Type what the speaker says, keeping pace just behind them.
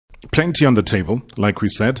Plenty on the table, like we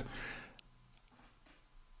said.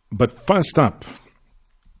 But first up,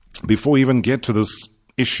 before we even get to this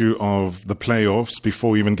issue of the playoffs,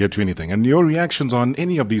 before we even get to anything, and your reactions on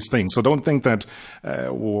any of these things. So don't think that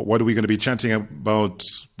what are we going to be chatting about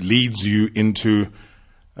leads you into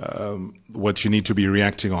what you need to be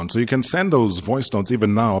reacting on. So you can send those voice notes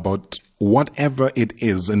even now about whatever it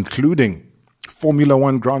is, including Formula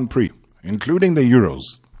One Grand Prix, including the Euros.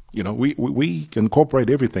 You know, we incorporate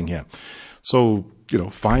everything here. So, you know,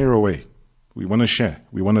 fire away. We want to share.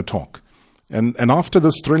 We want to talk. And after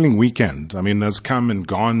this thrilling weekend, I mean, has come and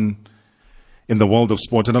gone in the world of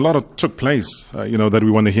sport, and a lot of took place, that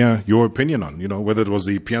we want to hear your opinion on, whether it was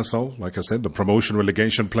the PSL, like I said, the promotion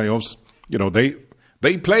relegation playoffs.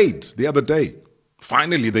 They played the other day.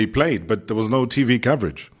 Finally, they played, but there was no TV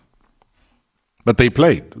coverage. But they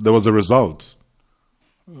played. There was a result.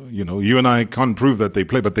 You and I can't prove that they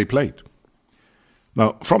played, but they played.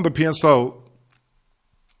 Now, from the PSL,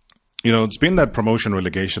 it's been that promotion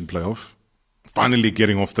relegation playoff, finally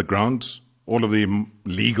getting off the ground, all of the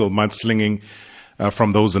legal mudslinging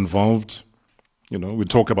from those involved. We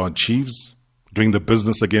talk about Chiefs doing the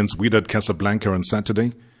business against Wydad Casablanca on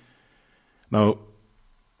Saturday. Now,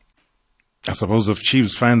 I suppose if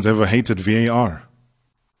Chiefs fans ever hated VAR,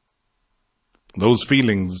 those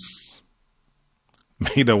feelings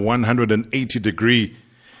made a 180-degree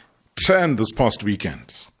turn this past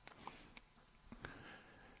weekend.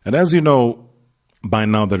 And as you know, by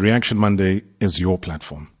now, the Reaction Monday is your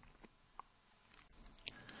platform.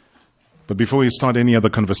 But before we start any other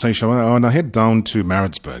conversation, I want to head down to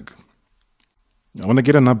Maritzburg. I want to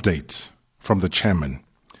get an update from the chairman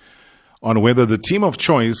on whether the team of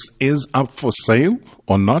choice is up for sale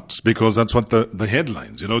or not, because that's what the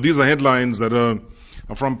headlines, these are headlines that are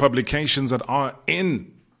from publications that are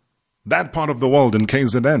in that part of the world, in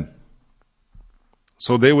KZN.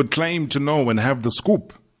 So they would claim to know and have the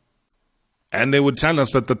scoop. And they would tell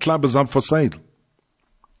us that the club is up for sale.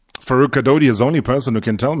 Farook Kadodia is the only person who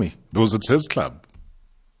can tell me, because it's his club.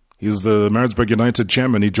 He's the Maritzburg United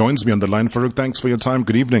chairman. He joins me on the line. Farook, thanks for your time.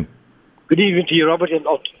 Good evening. Good evening to you, Robert, and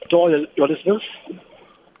to all your listeners.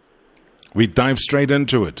 We dive straight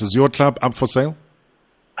into it. Is your club up for sale?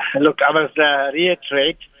 Look, I must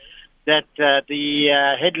reiterate that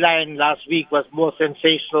the headline last week was more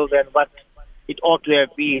sensational than what it ought to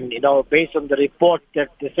have been, based on the report that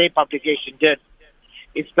the same publication did.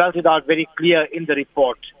 It spelled it out very clear in the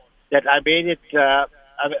report that I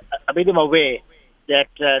made them aware that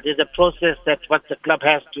there's a process that what the club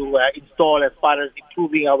has to install as far as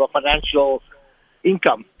improving our financial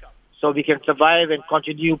income so we can survive and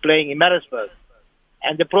continue playing in Maritzburg.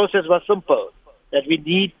 And the process was simple, that we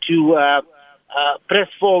need to press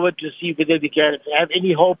forward to see whether we can have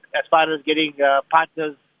any hope as far as getting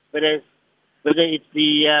partners, whether it's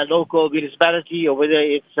the local municipality or whether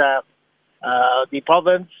it's the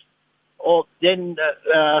province, or then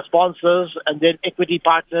sponsors and then equity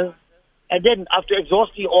partners. And then after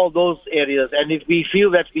exhausting all those areas, and if we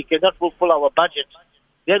feel that we cannot fulfill our budget,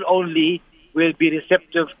 then only we'll be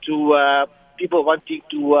receptive to people wanting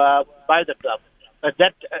to buy the club. But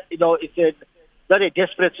that, it's not a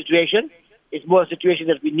desperate situation. It's more a situation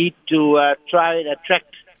that we need to try and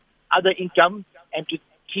attract other income and to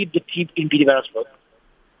keep the team in Maritzburg.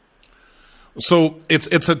 So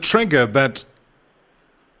it's a trigger that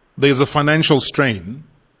there's a financial strain,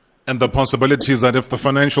 and the possibility is that if the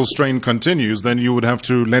financial strain continues, then you would have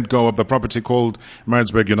to let go of the property called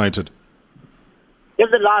Maritzburg United.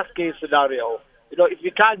 That's the last case scenario. If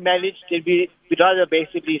we can't manage, then we'd rather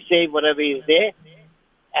basically save whatever is there.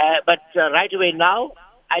 But right away now,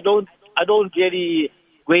 I don't really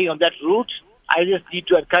go on that route. I just need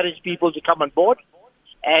to encourage people to come on board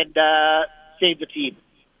and save the team.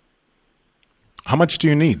 How much do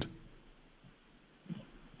you need?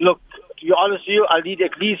 Look, to be honest with you, I'll need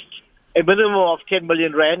at least a minimum of 10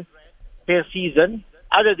 million rand per season,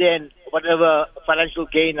 other than whatever financial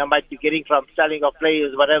gain I might be getting from selling of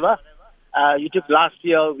players, whatever. You took last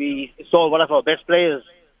year, we sold one of our best players,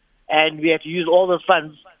 and we had to use all those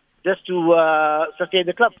funds just to sustain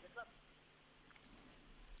the club.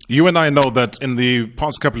 You and I know that in the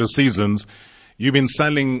past couple of seasons, you've been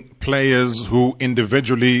selling players who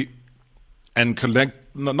individually and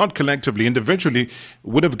not collectively, individually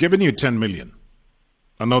would have given you 10 million.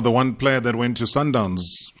 I know the one player that went to Sundowns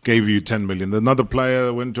gave you 10 million. Another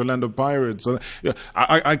player went to Orlando Pirates.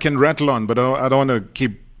 I can rattle on, but I don't want to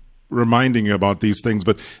keep reminding you about these things.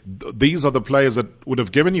 But these are the players that would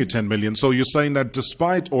have given you 10 million. So you're saying that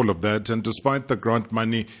despite all of that and despite the grant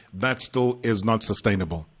money, that still is not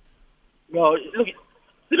sustainable. No, look,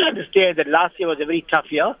 you understand that last year was a very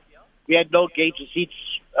tough year. We had no gate receipts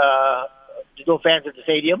there's no fans at the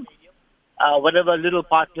stadium. Whatever little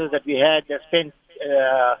partners that we had that spent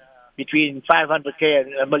between 500K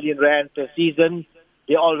and R1 million per season,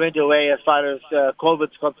 they all went away as far as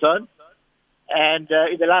COVID's concerned. And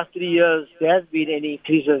in the last 3 years, there has been any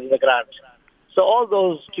increases in the grant. So all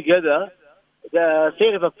those together, the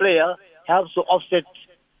sale of a player helps to offset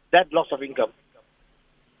that loss of income.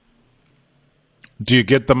 Do you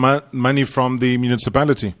get the money from the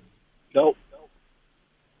municipality? No.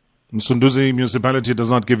 Msunduzi municipality does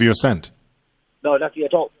not give you a cent? No, nothing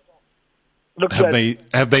at all. Look,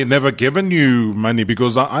 have they never given you money?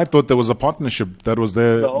 Because I thought there was a partnership that was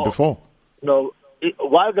there before. No.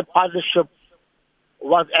 While the partnership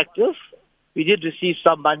was active, we did receive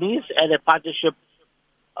some monies and a partnership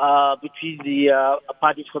between the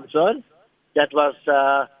parties concerned that was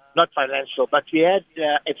not financial. But we had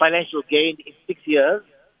a financial gain in 6 years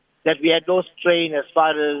that we had no strain as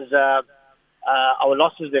far as our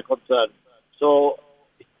losses were concerned. So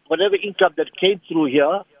whatever income that came through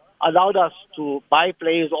here allowed us to buy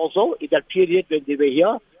players also in that period when they were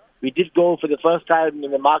here. We did go for the first time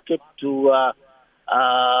in the market to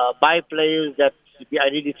buy players that we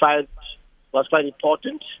identified was quite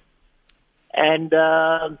important. And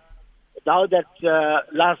now that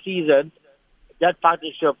last season, that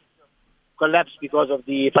partnership collapsed because of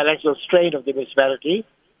the financial strain of the municipality,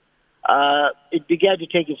 it began to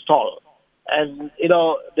take its toll. And,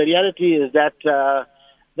 the reality is that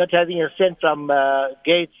not having a cent from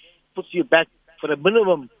Gates puts you back for a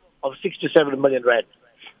minimum of 6 to 7 million rand.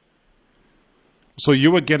 So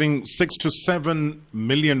you were getting 6 to 7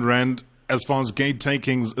 million rand as far as gate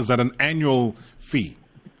takings. Is that an annual fee?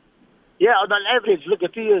 Yeah, on average. Look, the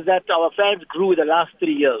thing is that our fans grew in the last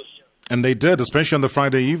 3 years. And they did, especially on the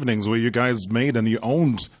Friday evenings where you guys made and you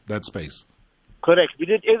owned that space. Correct. We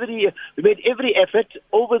made every effort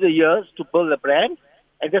over the years to build the brand.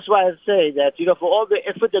 And that's why I say that, for all the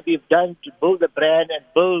effort that we've done to build the brand and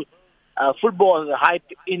build football hype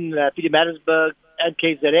in Kadodia-Maritzburg and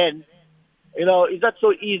KZN, it's not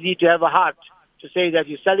so easy to have a heart to say that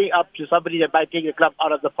you're selling up to somebody that might take the club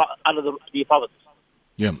out of the province.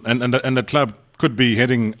 Yeah, and the club could be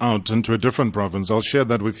heading out into a different province. I'll share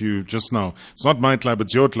that with you just now. It's not my club,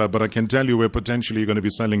 it's your club, but I can tell you where potentially you're going to be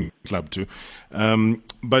selling the club to.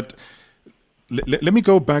 But let me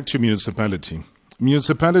go back to municipality.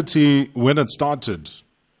 Municipality, when it started,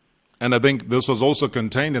 and I think this was also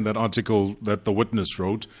contained in that article that the Witness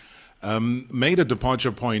wrote, made a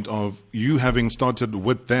departure point of you having started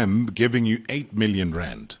with them giving you 8 million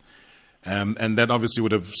rand. And that obviously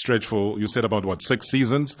would have stretched for, you said, about 6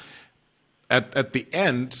 seasons. At the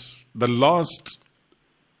end, the last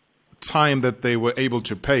time that they were able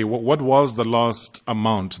to pay, what was the last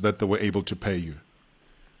amount that they were able to pay you?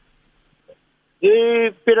 They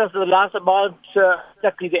paid us the last amount,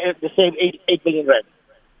 exactly the same 8 million rand.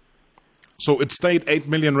 So it stayed 8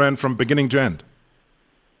 million rand from beginning to end?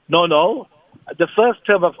 No. The first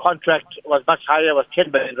term of contract was much higher, was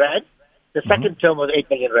 10 million rand. The second term was 8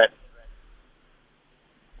 million rand.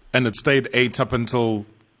 And it stayed 8 up until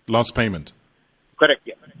last payment? Correct,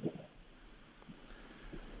 yeah.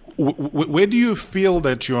 Where do you feel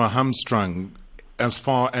that you are hamstrung as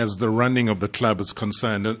far as the running of the club is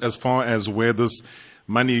concerned, as far as where this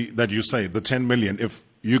money that you say, the 10 million, if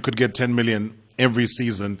you could get 10 million every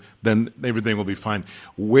season, then everything will be fine.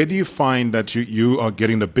 Where do you find that you are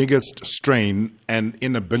getting the biggest strain and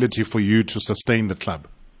inability for you to sustain the club?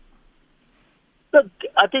 Look,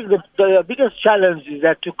 I think the biggest challenge is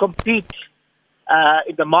that to compete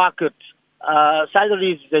in the market,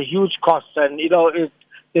 salaries is a huge cost, and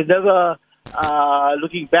there's never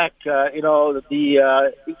looking back.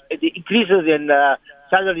 The increases in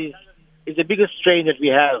salaries is the biggest strain that we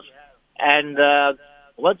have, and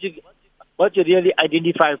once you really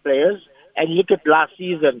identify players and look at last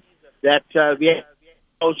season, that we had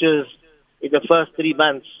coaches in the first 3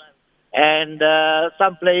 months, and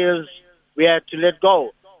some players we had to let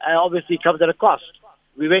go. And obviously, it comes at a cost.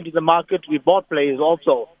 We went to the market, we bought players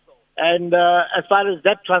also. And as far as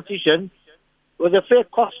that transition, it was a fair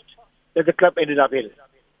cost that the club ended up in.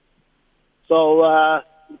 So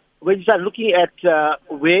when you start looking at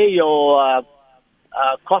where your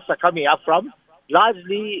costs are coming up from,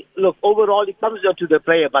 largely, look, overall, it comes down to the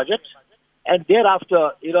player budget. And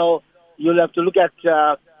thereafter, you'll have to look at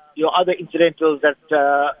your other incidentals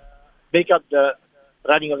that make up the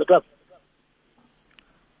running of the club.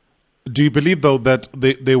 Do you believe, though, that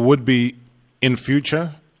there would be in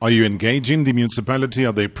future? Are you engaging the municipality?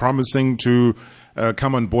 Are they promising to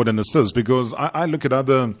come on board and assist? Because I look at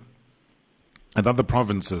other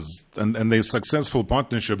provinces and there's successful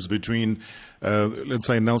partnerships between, let's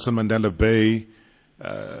say, Nelson Mandela Bay,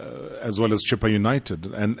 as well as Chippa United,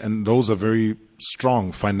 and those are very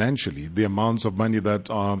strong financially. The amounts of money that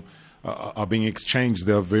are being exchanged,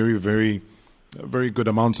 they are very, very, very good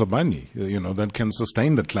amounts of money, that can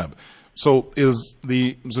sustain the club. So is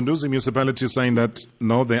the Msunduzi municipality saying that,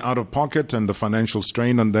 no, they're out of pocket and the financial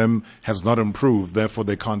strain on them has not improved, therefore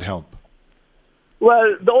they can't help?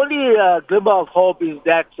 Well, the only glimmer of hope is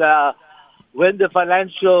that when the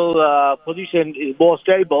financial position is more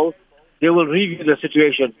stable, they will review the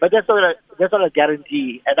situation. But that's not a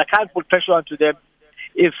guarantee, and I can't put pressure onto them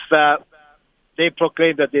if they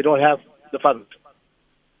proclaim that they don't have the funds.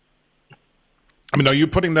 I mean, are you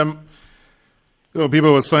putting them?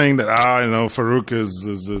 People were saying that Farook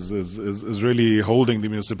is really holding the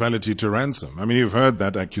municipality to ransom. I mean, you've heard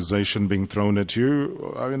that accusation being thrown at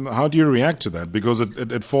you. I mean, how do you react to that? Because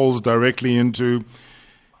it falls directly into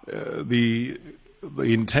the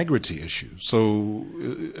integrity issue. So,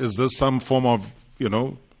 is this some form of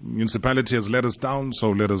municipality has let us down,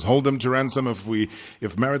 so let us hold them to ransom?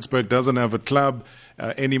 If Maritzburg doesn't have a club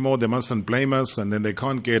anymore, they mustn't blame us, and then they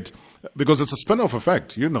can't get. Because it's a spin-off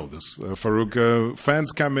effect, you know this. Farook,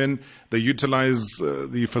 fans come in, they utilize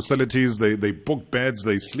the facilities, they book beds,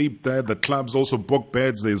 they sleep there. The clubs also book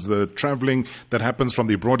beds. There's the traveling that happens from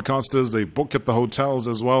the broadcasters. They book at the hotels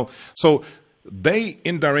as well. So they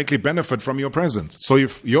indirectly benefit from your presence. So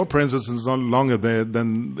if your presence is no longer there,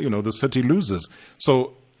 then the city loses.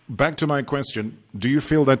 So back to my question, do you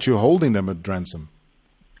feel that you're holding them at ransom?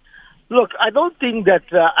 Look, I don't think that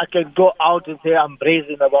I can go out and say I'm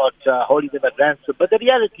brazen about holding them at ransom. But the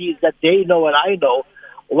reality is that they know and I know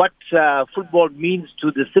what football means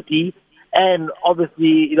to the city. And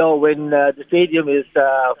obviously, when the stadium is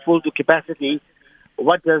full to capacity,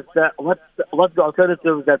 what's the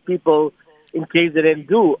alternatives that people in KZN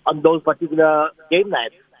do on those particular game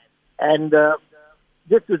nights? And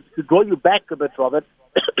just to draw you back a bit, Robert,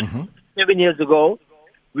 7 years ago,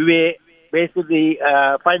 we were basically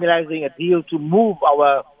finalizing a deal to move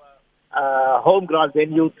our home ground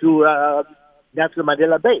venue to Nelson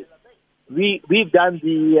Mandela Bay. We've done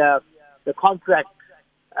the contract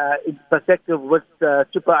in perspective with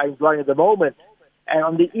Chippa are enjoying at the moment. And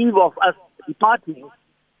on the eve of us departing,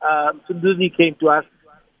 Sunduzi came to us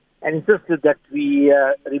and insisted that we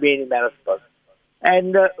remain in Maritzburg.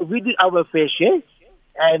 And we did our fair share.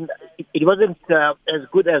 And it wasn't as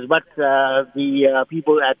good as what the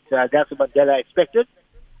people at Nelson Mandela expected.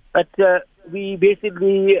 But we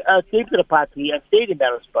basically came to the party and stayed in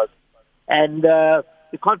Maritzburg. And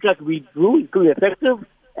the contract we drew is pretty effective.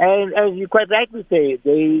 And as you quite rightly say,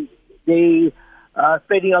 they are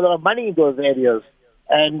spending a lot of money in those areas.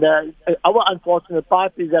 And our unfortunate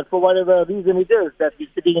part is that for whatever reason it is, that we're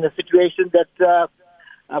sitting in a situation that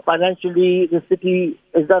financially, the city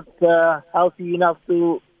is not healthy enough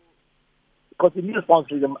to continue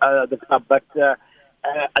sponsoring the club. But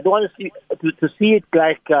I don't want to see it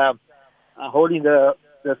like holding the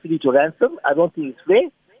city to ransom. I don't think it's fair.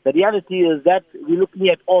 The reality is that we're looking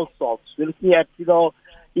at all sorts. We're looking at,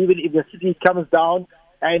 even if the city comes down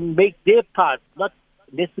and make their part, not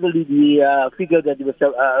necessarily the figure that they were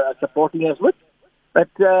supporting us with, but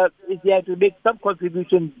if they have to make some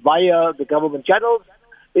contribution via the government channels,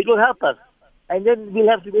 it will help us. And then we'll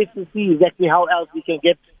have to basically see exactly how else we can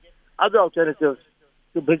get other alternatives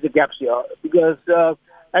to bridge the gaps here. Because,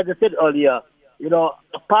 as I said earlier,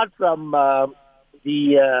 apart from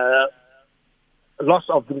the loss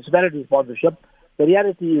of the municipality sponsorship, the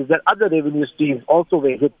reality is that other revenue streams also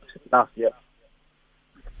were hit last year.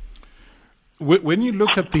 When you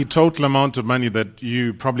look at the total amount of money that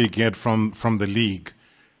you probably get from the league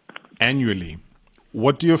annually,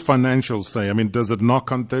 what do your financials say? I mean, does it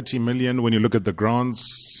knock on 30 million when you look at the grants,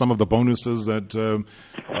 some of the bonuses that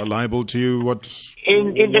are liable to you?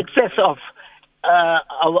 In excess of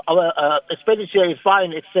our expenditure is far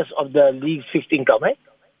in excess of the league's fixed income, right?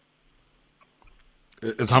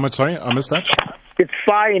 Is how much? Sorry, I missed that. It's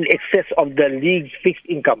far in excess of the league's fixed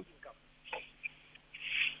income.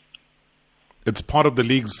 It's part of the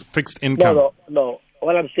league's fixed income. No.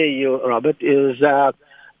 What I'm saying, you, Robert, is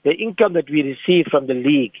the income that we receive from the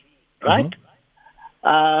league, right,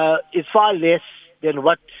 is far less than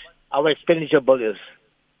what our expenditure bill is.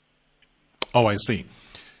 Oh, I see.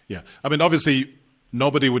 Yeah, I mean, obviously,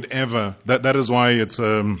 nobody would ever. That is why it's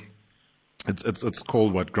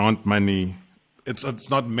called what, grant money. It's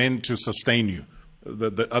not meant to sustain you.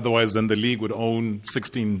 Otherwise, then the league would own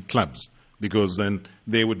 16 clubs, because then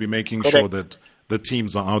they would be making sure that the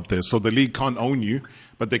teams are out there. So the league can't own you,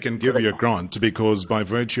 but they can give you a grant, because by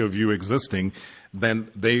virtue of you existing, then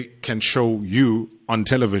they can show you on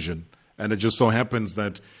television. And it just so happens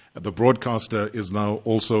that the broadcaster is now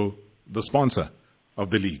also the sponsor of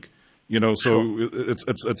the league. So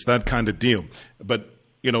it's that kind of deal. But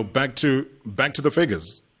back to the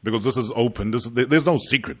figures, because this is open. There's no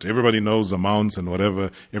secret. Everybody knows amounts and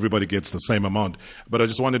whatever. Everybody gets the same amount. But I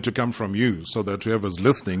just wanted to come from you so that whoever's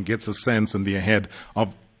listening gets a sense in their head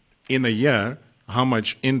of, in a year, how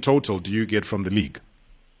much in total do you get from the league?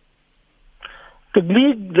 The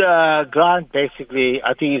league grant, basically,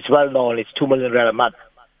 I think it's well known. It's 2 million rand a month,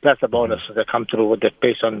 plus the bonuses that come through with that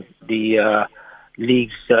based on the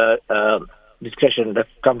league's discretion that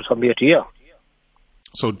comes from year to year.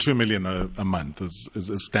 So 2 million a month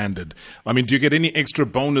is standard. I mean, do you get any extra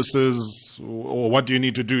bonuses, or what do you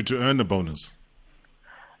need to do to earn a bonus?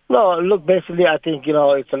 No, look, basically, I think,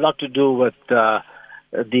 it's a lot to do with the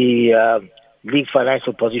league's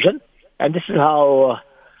financial position. And this is how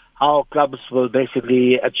clubs will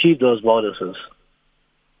basically achieve those bonuses.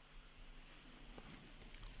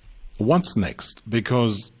 What's next?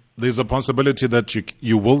 Because there's a possibility that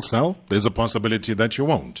you will sell. There's a possibility that you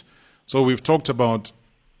won't. So we've talked about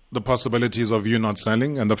the possibilities of you not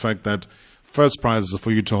selling and the fact that first prize is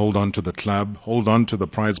for you to hold on to the club, hold on to the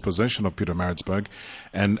prize possession of Kadodia-Maritzburg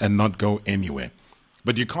and not go anywhere.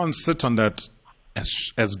 But you can't sit on that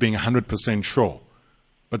as being 100% sure.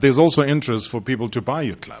 But there's also interest for people to buy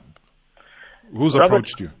your club. Who's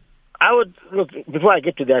approached you? I would, look, before I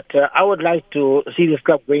get to that, I would like to see this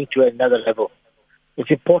club going to another level. It's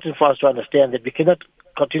important for us to understand that we cannot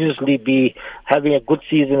continuously be having a good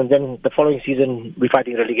season and then the following season be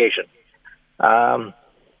fighting relegation.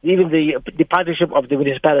 Even the partnership of the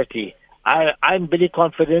municipality, I'm very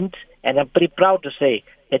confident and I'm pretty proud to say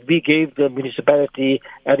that we gave the municipality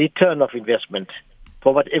a return of investment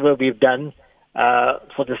for whatever we've done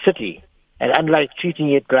for the city. And unlike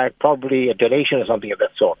treating it like probably a donation or something of that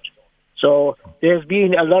sort. So there's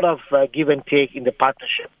been a lot of give and take in the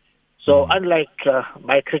partnership. So unlike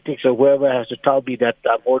my critics or whoever has to tell me that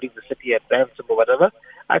I'm holding the city at ransom or whatever,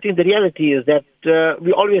 I think the reality is that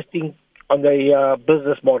we always think on the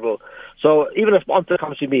business model. So even a sponsor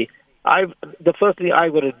comes to me, the first thing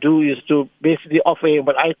I'm going to do is to basically offer him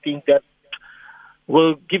what I think that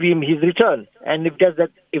will give him his return. And if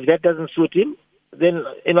that doesn't suit him, then,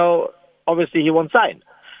 obviously he won't sign.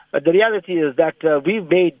 But the reality is that we've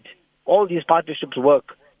made all these partnerships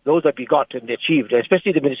work, those that we got and achieved,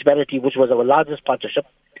 especially the municipality, which was our largest partnership.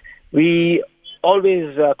 We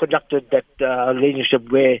always conducted that relationship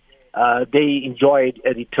where they enjoyed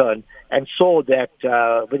a return and saw that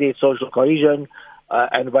with its social cohesion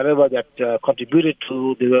and whatever that contributed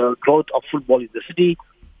to the growth of football in the city,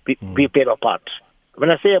 we played our part. When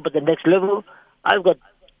I say about the next level,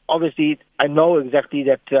 obviously, I know exactly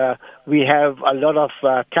that we have a lot of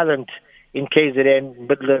talent in KZN,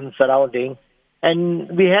 Midlands, surrounding,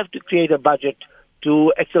 and we have to create a budget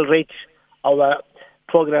to accelerate our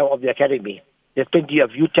program of the academy. There's plenty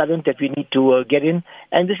of youth talent that we need to get in,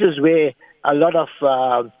 and this is where a lot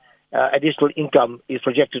of additional income is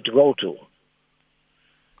projected to go to.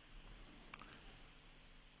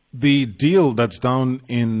 The deal that's down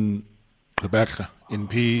in the Berge, in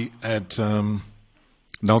P at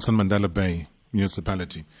Nelson Mandela Bay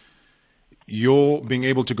municipality, you're being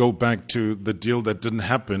able to go back to the deal that didn't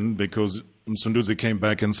happen because Msunduzi came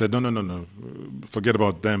back and said, no, forget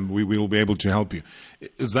about them, we will be able to help you.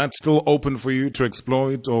 Is that still open for you to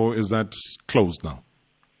exploit, or is that closed now?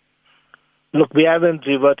 Look, we haven't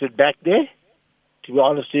reverted back there, to be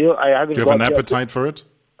honest with you. I haven't. Do you have an appetite for it?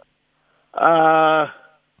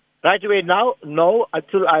 Right away now, no,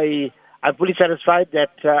 until I'm fully satisfied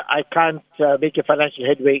that I can't make a financial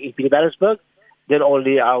headway in Kadodia-Maritzburg, then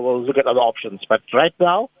only I will look at other options. But right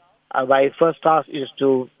now, my first task is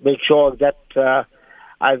to make sure that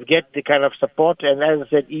I get the kind of support. And as I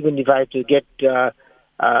said, even if I have to get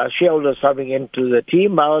shareholders coming into the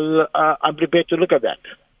team, I'm prepared to look at that.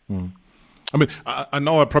 I mean, I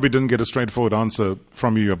know I probably didn't get a straightforward answer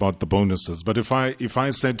from you about the bonuses, but if I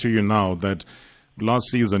said to you now that last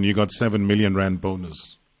season you got 7 million rand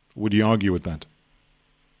bonus, would you argue with that?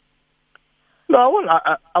 No,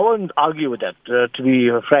 I won't argue with that, to be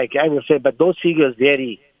frank. I will say, but those figures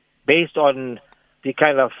vary based on the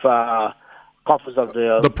kind of profits of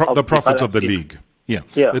the profits of the league. Yeah,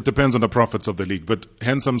 yeah, it depends on the profits of the league. But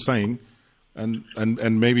hence I'm saying, and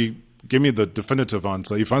maybe give me the definitive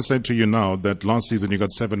answer. If I said to you now that last season you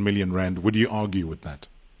got 7 million rand, would you argue with that?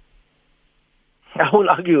 I won't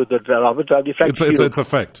argue with that, Robert. I'll be frank. It's a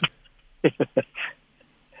fact.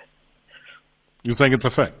 You're saying it's a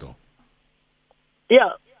fact, though? Yeah.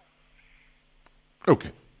 Okay.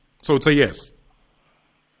 So it's a yes.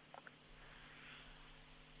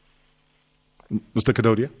 Mr.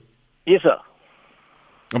 Kadodia? Yes, sir.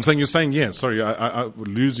 I'm saying you're saying yes. Sorry, I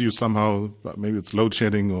lose you somehow. Maybe it's load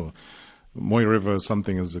shedding or Moy River,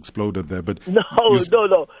 something has exploded there. But No.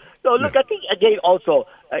 Look, I think again also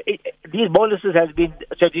these bonuses has been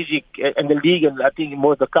strategic in the league, and I think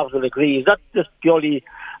most of the clubs will agree. It's not just purely.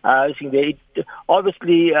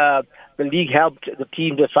 Obviously, the league helped the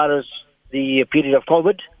teams as far as the period of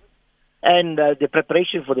COVID and the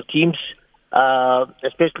preparation for the teams,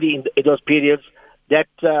 especially in those periods. That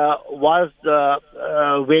was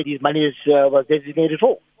where these monies was designated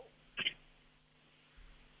for.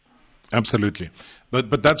 Absolutely.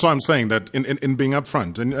 But that's why I'm saying that in being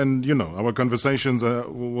upfront, and you know, our conversations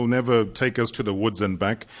will never take us to the woods and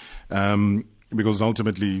back, because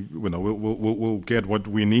ultimately, you know, we'll get what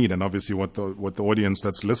we need, and obviously what the audience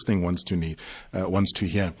that's listening wants to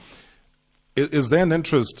hear. Is there an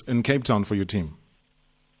interest in Cape Town for your team?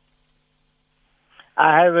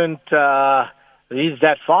 I haven't reached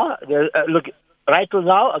that far. Look, right till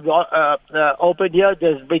now, open here,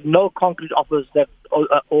 there's been no concrete offers that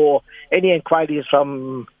or any inquiries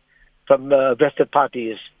from vested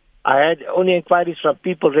parties. I had only inquiries from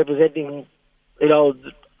people representing, you know,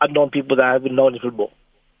 unknown people that I haven't known in football.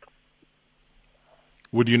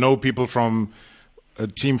 Would you know people from a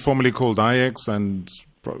team formerly called Ajax and,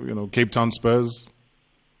 you know, Cape Town Spurs?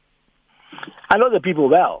 I know the people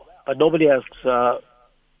well, but nobody has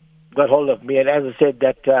got hold of me. And as I said,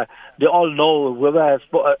 that they all know, whoever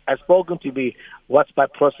has spoken to me, what's my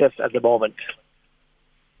process at the moment.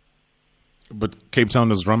 But Cape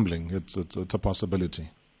Town is rumbling. It's a possibility,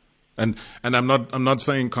 and I'm not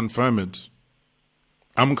saying confirm it.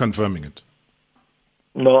 I'm confirming it.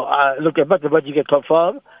 No, look, but you can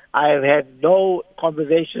confirm. I have had no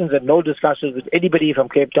conversations and no discussions with anybody from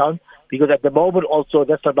Cape Town because at the moment also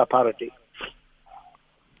that's not my priority.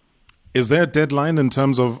 Is there a deadline in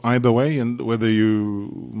terms of either way and whether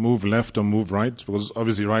you move left or move right? Because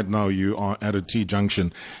obviously right now you are at a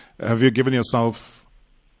T-junction. Have you given yourself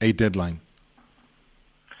a deadline?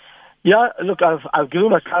 Yeah, look, I've given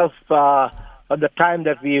myself on the time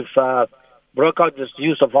that we've broke out this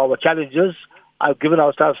use of our challenges. I've given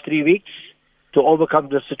ourselves 3 weeks to overcome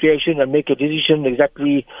the situation and make a decision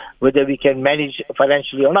exactly whether we can manage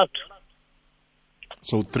financially or not.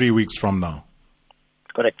 So 3 weeks from now?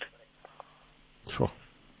 Correct. Sure.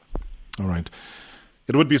 All right.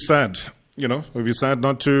 It would be sad, you know, it would be sad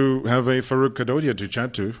not to have a Farook Kadodia to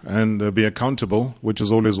chat to and be accountable, which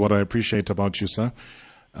is always what I appreciate about you, sir.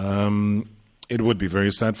 It would be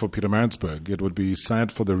very sad for Pietermaritzburg. It would be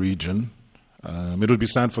sad for the region. It would be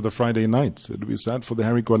sad for the Friday nights. It would be sad for the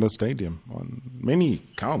Harry Gwala Stadium on many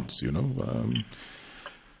counts, you know.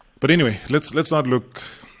 But anyway, let's not look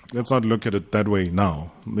at it that way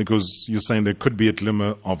now, because you're saying there could be a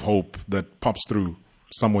glimmer of hope that pops through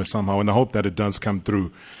somewhere, somehow, and I hope that it does come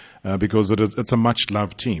through, because it's a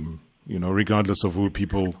much-loved team, you know, regardless of who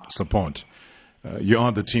people support. You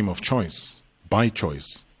are the team of choice, by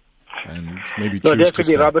choice, and maybe choose definitely, to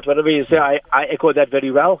stay. Robert, whatever you say, I echo that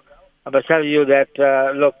very well. I'm going to tell you that,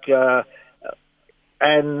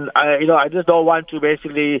 I just don't want to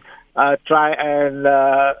basically try and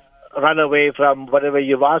run away from whatever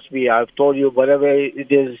you've asked me. I've told you whatever it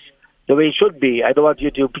is the way it should be. I don't want you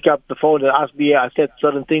to pick up the phone and ask me. I said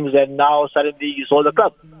certain things and now suddenly you sold the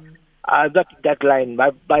club. I've got that line.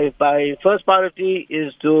 My first priority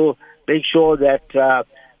is to make sure that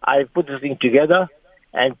I put this thing together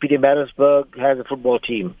and Pietermaritzburg has a football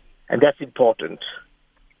team. And that's important.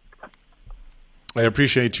 I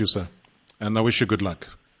appreciate you, sir. And I wish you good luck.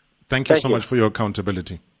 Thank you so much for your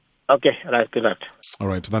accountability. Okay, right, good night. All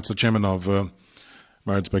right, that's the chairman of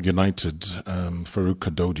Maritzburg United, Farook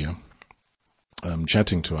Kadodia,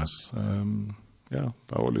 chatting to us. I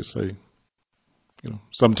always say, you know,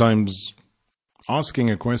 sometimes asking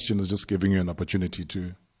a question is just giving you an opportunity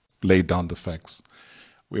to lay down the facts.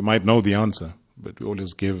 We might know the answer, but we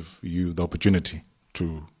always give you the opportunity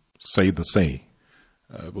to say the say,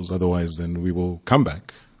 because otherwise then we will come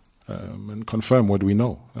back and confirm what we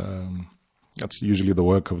know. That's usually the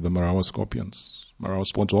work of the Marawa Scorpions. Marawa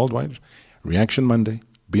Sport Worldwide, Reaction Monday,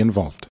 be involved.